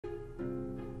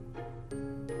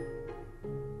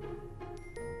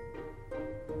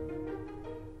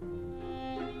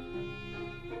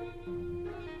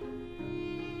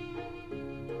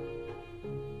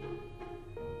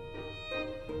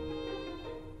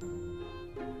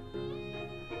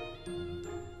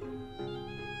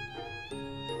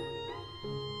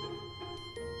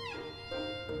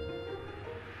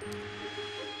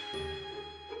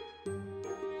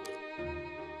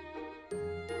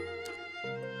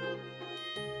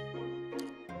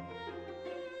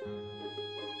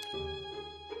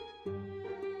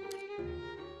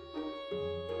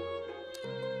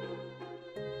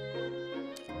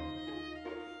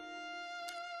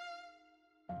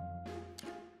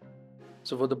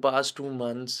So for the past 2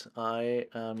 months, I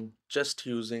am just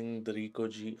using the Ricoh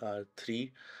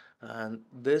GR3, and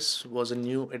this was a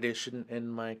new addition in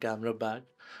my camera bag.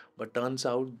 But turns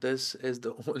out this is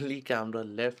the only camera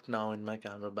left now in my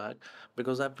camera bag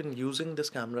because I've been using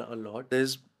this camera a lot.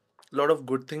 There's a lot of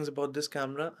good things about this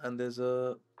camera, and there's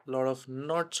a lot of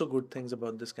not so good things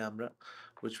about this camera,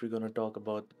 which we're going to talk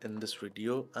about in this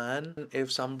video. And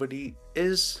if somebody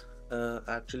is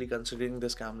actually considering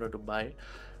this camera to buy,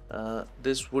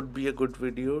 this would be a good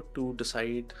video to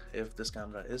decide if this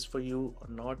camera is for you or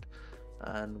not.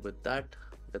 And with that,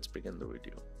 let's begin the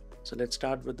video. So let's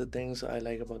start with the things I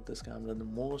like about this camera the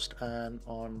most, and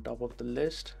on top of the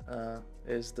list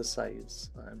is the size.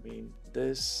 I mean,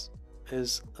 this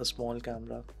is a small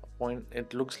camera.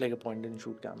 It looks like a point and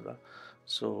shoot camera.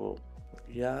 So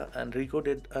yeah, and Ricoh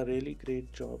did a really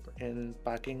great job in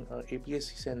packing a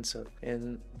APS-C sensor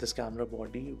in this camera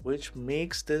body, which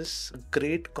makes this a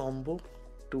great combo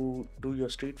to do your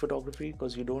street photography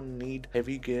because you don't need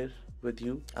heavy gear with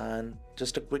you and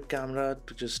just a quick camera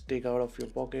to just take out of your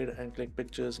pocket and click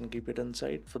pictures and keep it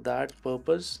inside. For that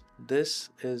purpose, this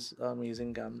is an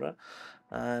amazing camera.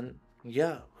 And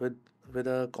yeah, with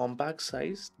a compact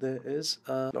size, there is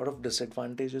a lot of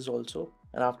disadvantages also.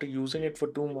 And after using it for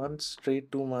 2 months,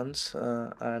 straight 2 months,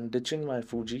 and ditching my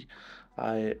Fuji,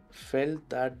 I felt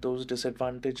that those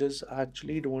disadvantages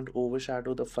actually don't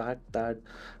overshadow the fact that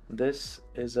this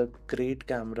is a great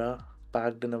camera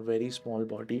packed in a very small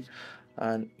body.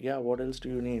 And yeah, what else do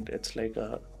you need? It's like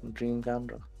a dream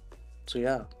camera. So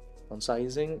yeah, on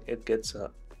sizing, it gets a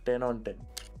 10 on 10.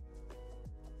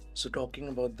 So talking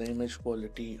about the image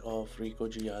quality of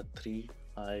Ricoh GR3,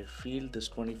 I feel this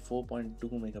 24.2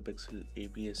 megapixel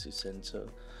APS-C sensor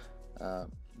uh,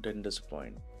 didn't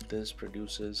disappoint. This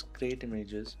produces great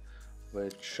images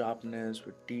with sharpness,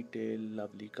 with detail,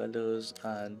 lovely colors,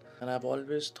 and I've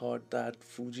always thought that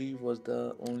Fuji was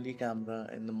the only camera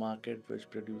in the market which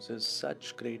produces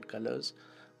such great colors.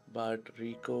 But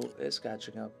Ricoh is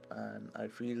catching up, and I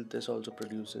feel this also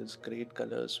produces great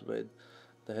colors with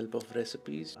the help of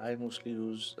recipes. I mostly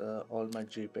use all my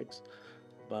JPEGs,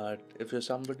 but if you're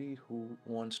somebody who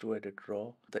wants to edit raw,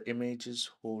 the images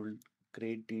hold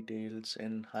great details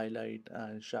in highlight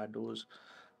and shadows.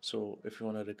 So if you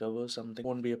want to recover something,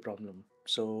 won't be a problem.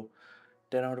 So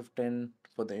 10 out of 10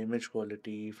 for the image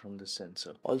quality from this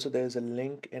sensor. Also, there's a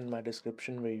link in my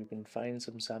description where you can find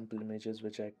some sample images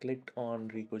which I clicked on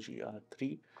Ricoh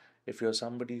GR3. If you're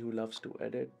somebody who loves to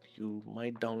edit, you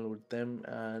might download them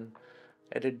and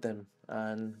edit them.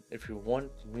 And if you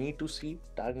want me to see,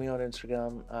 tag me on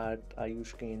Instagram at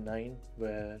ayushk9,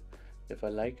 where if I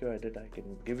like your edit, I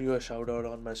can give you a shout out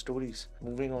on my stories.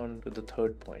 Moving on to the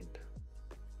third point.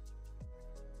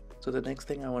 So the next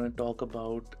thing I want to talk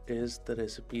about is the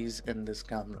recipes in this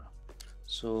camera.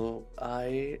 So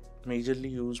I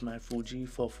majorly use my Fuji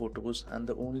for photos, and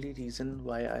the only reason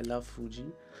why I love Fuji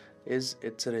is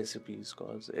its recipes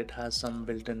because it has some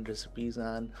built-in recipes,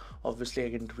 and obviously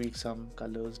I can tweak some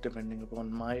colors depending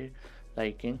upon my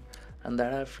liking, and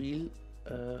that I feel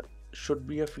should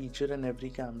be a feature in every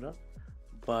camera,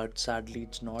 but sadly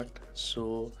it's not.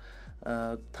 So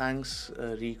thanks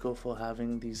Ricoh for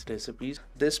having these recipes.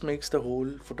 This makes the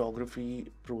whole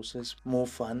photography process more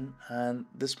fun, and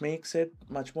this makes it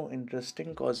much more interesting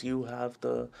because you have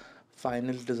the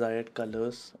final desired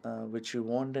colors which you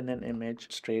want in an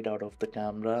image straight out of the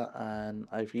camera. And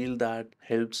I feel that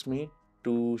helps me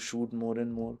to shoot more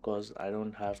and more because I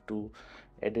don't have to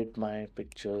edit my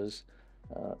pictures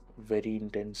very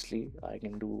intensely. I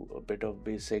can do a bit of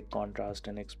basic contrast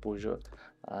and exposure,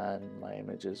 and my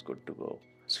image is good to go.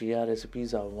 So yeah,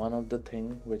 recipes are one of the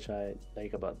thing which I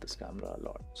like about this camera a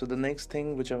lot. So the next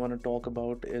thing which I want to talk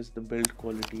about is the build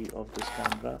quality of this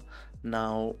camera.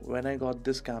 Now, when I got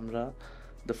this camera,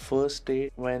 the first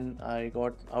day when I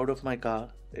got out of my car,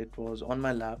 it was on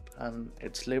my lap and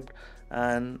it slipped,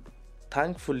 and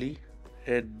thankfully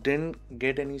it didn't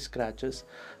get any scratches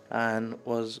and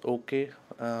was okay,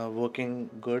 working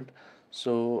good.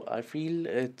 So I feel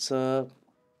it's a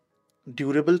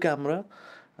durable camera,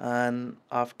 and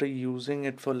after using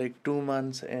it for like 2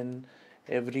 months in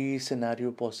every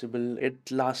scenario possible,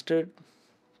 it lasted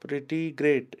pretty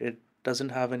great. It doesn't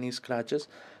have any scratches.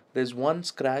 There's one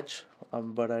scratch,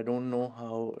 but I don't know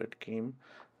how it came,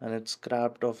 and it's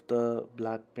scrapped off the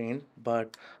black paint.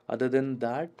 But other than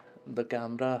that, the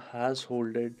camera has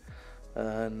holded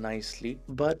nicely.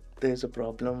 But there's a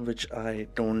problem which I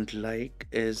don't like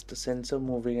is the sensor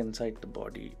moving inside the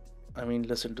body. I mean,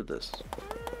 listen to this.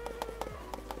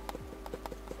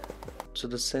 So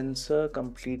the sensor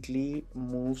completely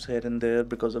moves here and there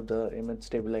because of the image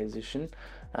stabilization,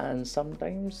 And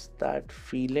sometimes that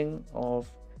feeling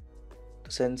of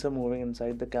the sensor moving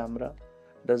inside the camera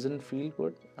doesn't feel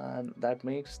good, and that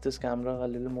makes this camera a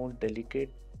little more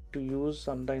delicate to use.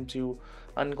 Sometimes you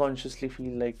unconsciously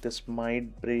feel like this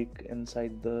might break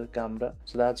inside the camera,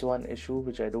 so that's one issue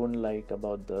which I don't like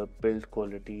about the build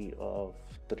quality of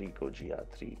the Ricoh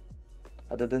GR3.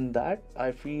 Other than that,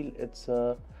 I feel it's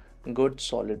a good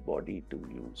solid body to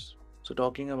use. So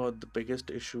talking about the biggest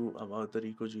issue about the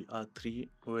Ricoh GR3,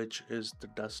 which is the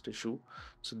dust issue.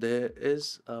 So there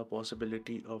is a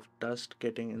possibility of dust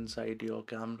getting inside your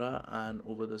camera and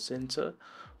over the sensor,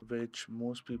 which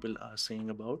most people are saying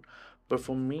about. But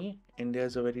for me, India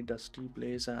is a very dusty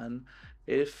place, and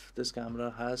if this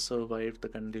camera has survived the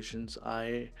conditions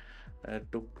I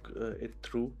took it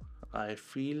through, I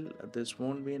feel this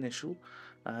won't be an issue.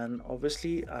 And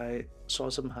obviously, I saw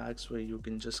some hacks where you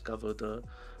can just cover the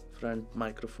front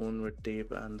microphone with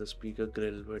tape and the speaker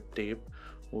grill with tape,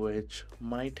 which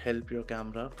might help your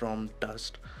camera from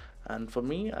dust. And for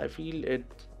me, I feel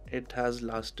it has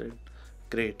lasted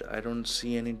great. I don't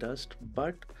see any dust,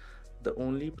 but the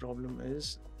only problem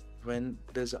is when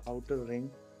there's an outer ring.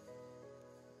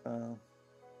 Uh,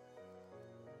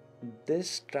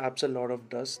 this traps a lot of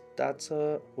dust. That's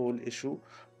a whole issue,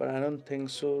 but I don't think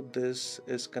so. This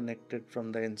is connected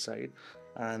from the inside,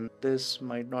 and this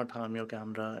might not harm your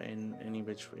camera in any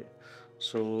which way.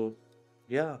 So,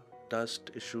 yeah,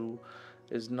 dust issue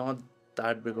is not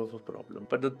that big of a problem.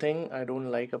 But the thing I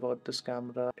don't like about this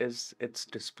camera is its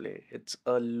display. It's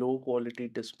a low quality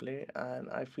display, and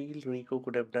I feel Ricoh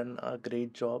could have done a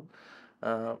great job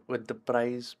with the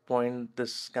price point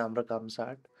this camera comes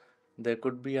at. There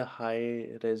could be a high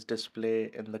res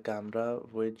display in the camera,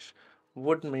 which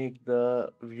would make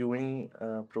the viewing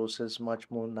process much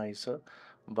more nicer,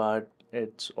 but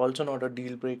it's also not a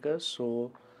deal breaker,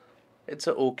 so it's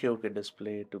a okay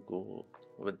display to go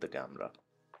with the camera.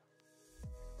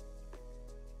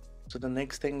 So the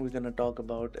next thing we're going to talk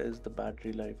about is the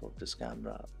battery life of this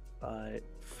camera. I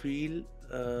feel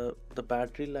the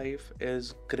battery life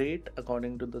is great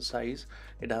according to the size.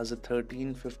 It has a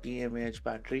 1350 mAh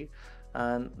battery,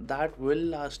 and that will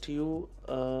last you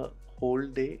a whole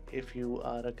day if you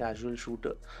are a casual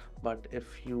shooter. But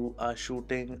if you are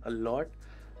shooting a lot,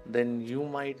 then you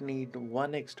might need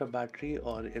one extra battery,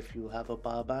 or if you have a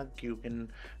power bank, you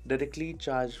can directly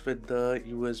charge with the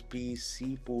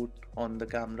USB-C port on the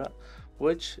camera,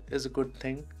 which is a good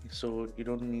thing. So you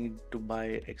don't need to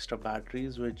buy extra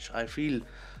batteries, which I feel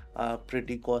are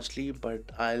pretty costly. But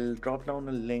I'll drop down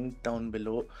a link down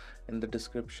below in the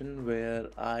description where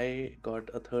I got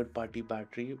a third-party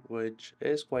battery, which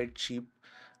is quite cheap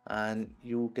and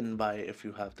you can buy if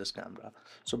you have this camera.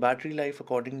 So battery life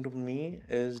according to me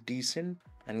is decent,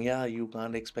 and yeah, you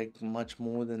can't expect much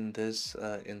more than this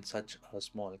in such a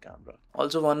small camera.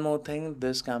 Also, one more thing,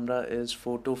 this camera is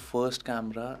photo first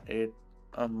camera. It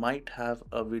might have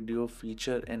a video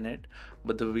feature in it,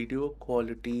 but the video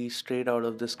quality straight out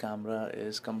of this camera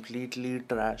is completely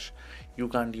trash. You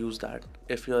can't use that.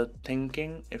 If you're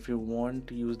thinking if you want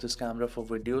to use this camera for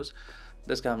videos,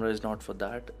 this camera is not for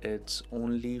that. It's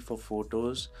only for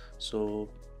photos. So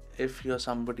if you're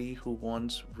somebody who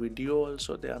wants video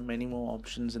also, there are many more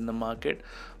options in the market,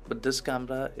 but this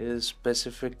camera is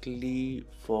specifically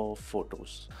for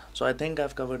photos. So I think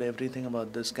I've covered everything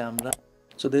about this camera.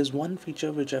 So there's one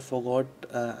feature which I forgot,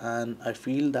 and I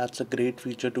feel that's a great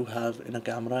feature to have in a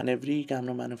camera, and every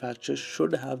camera manufacturer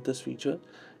should have this feature,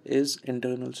 is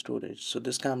internal storage. So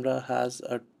this camera has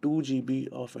a 2 GB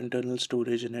of internal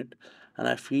storage in it, and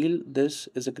I feel this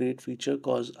is a great feature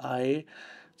because I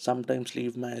sometimes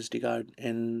leave my SD card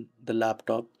in the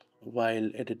laptop while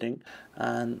editing,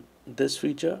 and this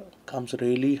feature comes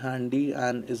really handy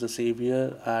and is a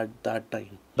savior at that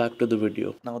time. Back to the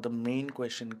video. Now the main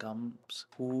question comes,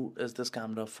 who is this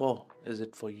camera for? Is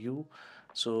it for you?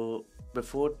 So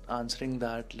before answering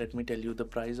that, let me tell you the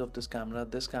price of this camera.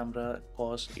 This camera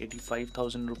costs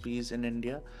 85,000 rupees in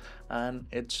India, and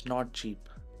it's not cheap.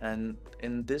 And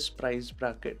in this price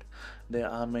bracket, there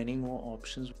are many more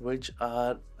options which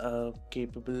are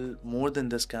capable more than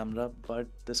this camera, but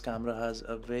this camera has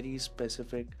a very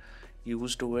specific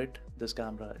use to it. This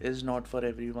camera is not for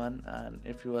everyone, and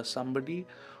if you are somebody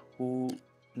who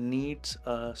needs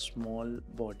a small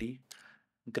body,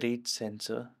 great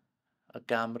sensor, a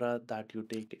camera that you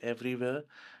take everywhere,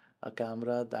 a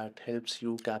camera that helps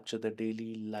you capture the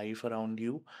daily life around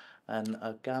you, and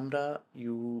a camera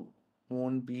you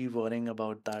won't be worrying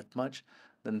about that much,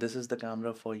 then this is the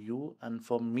camera for you. And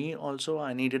for me also,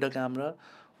 I needed a camera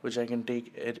which I can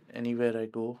take it anywhere I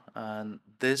go. And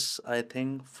this, I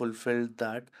think, fulfilled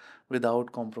that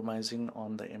without compromising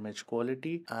on the image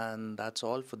quality. And that's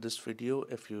all for this video.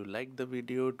 If you like the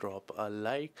video, drop a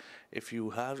like. If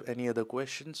you have any other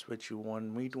questions which you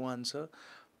want me to answer,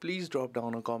 please drop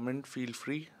down a comment. Feel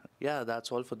free. Yeah,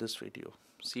 that's all for this video.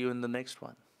 See you in the next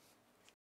one.